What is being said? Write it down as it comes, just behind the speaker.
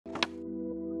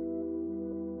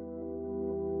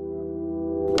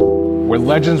Where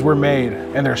legends were made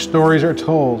and their stories are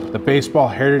told, the Baseball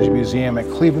Heritage Museum at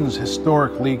Cleveland's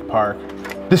historic League Park.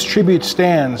 This tribute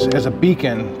stands as a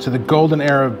beacon to the golden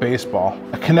era of baseball,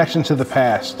 a connection to the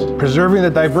past, preserving the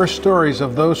diverse stories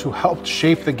of those who helped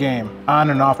shape the game on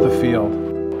and off the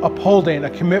field. Upholding a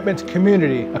commitment to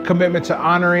community, a commitment to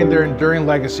honoring their enduring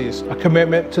legacies, a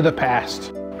commitment to the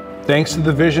past. Thanks to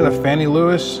the vision of Fannie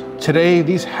Lewis, today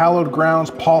these hallowed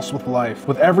grounds pulse with life,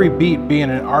 with every beat being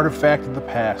an artifact of the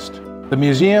past. The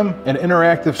museum, an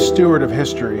interactive steward of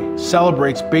history,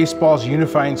 celebrates baseball's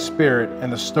unifying spirit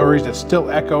and the stories that still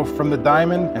echo from the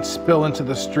diamond and spill into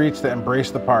the streets that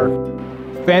embrace the park.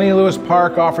 Fannie Lewis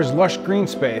Park offers lush green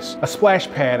space, a splash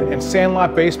pad, and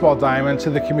sandlot baseball diamond to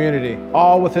the community,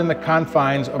 all within the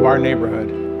confines of our neighborhood.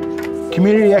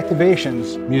 Community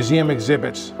activations, museum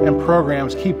exhibits, and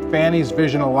programs keep Fannie's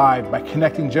vision alive by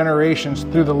connecting generations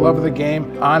through the love of the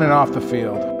game on and off the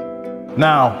field.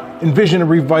 Now, envision a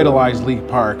revitalized League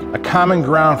Park, a common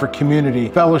ground for community,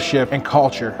 fellowship, and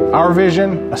culture. Our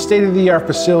vision, a state-of-the-art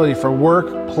facility for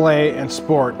work, play, and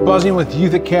sport, buzzing with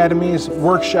youth academies,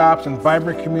 workshops, and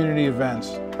vibrant community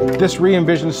events. This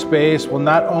re-envisioned space will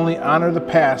not only honor the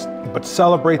past, but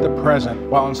celebrate the present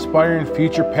while inspiring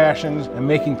future passions and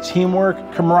making teamwork,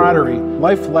 camaraderie,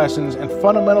 life lessons, and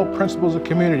fundamental principles of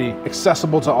community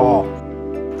accessible to all.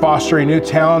 Fostering new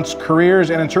talents, careers,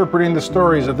 and interpreting the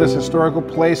stories of this historical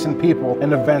place and people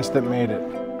and events that made it.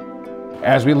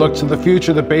 As we look to the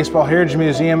future, the Baseball Heritage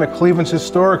Museum at Cleveland's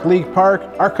historic League Park,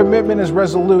 our commitment is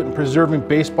resolute in preserving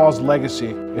baseball's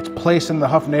legacy, its place in the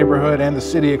Huff neighborhood and the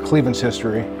city of Cleveland's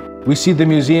history. We see the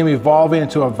museum evolving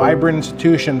into a vibrant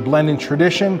institution blending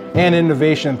tradition and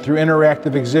innovation through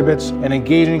interactive exhibits and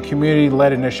engaging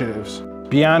community-led initiatives.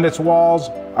 Beyond its walls,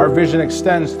 our vision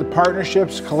extends to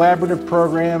partnerships, collaborative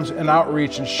programs, and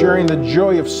outreach, ensuring the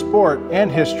joy of sport and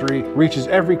history reaches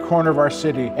every corner of our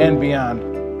city and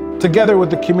beyond. Together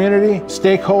with the community,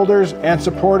 stakeholders, and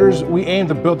supporters, we aim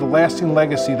to build a lasting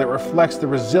legacy that reflects the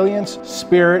resilience,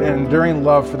 spirit, and enduring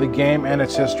love for the game and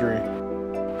its history.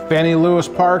 Fannie Lewis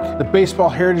Park, the Baseball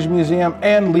Heritage Museum,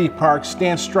 and League Park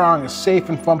stand strong as safe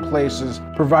and fun places,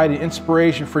 providing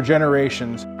inspiration for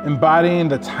generations, embodying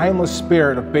the timeless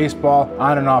spirit of baseball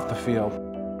on and off the field.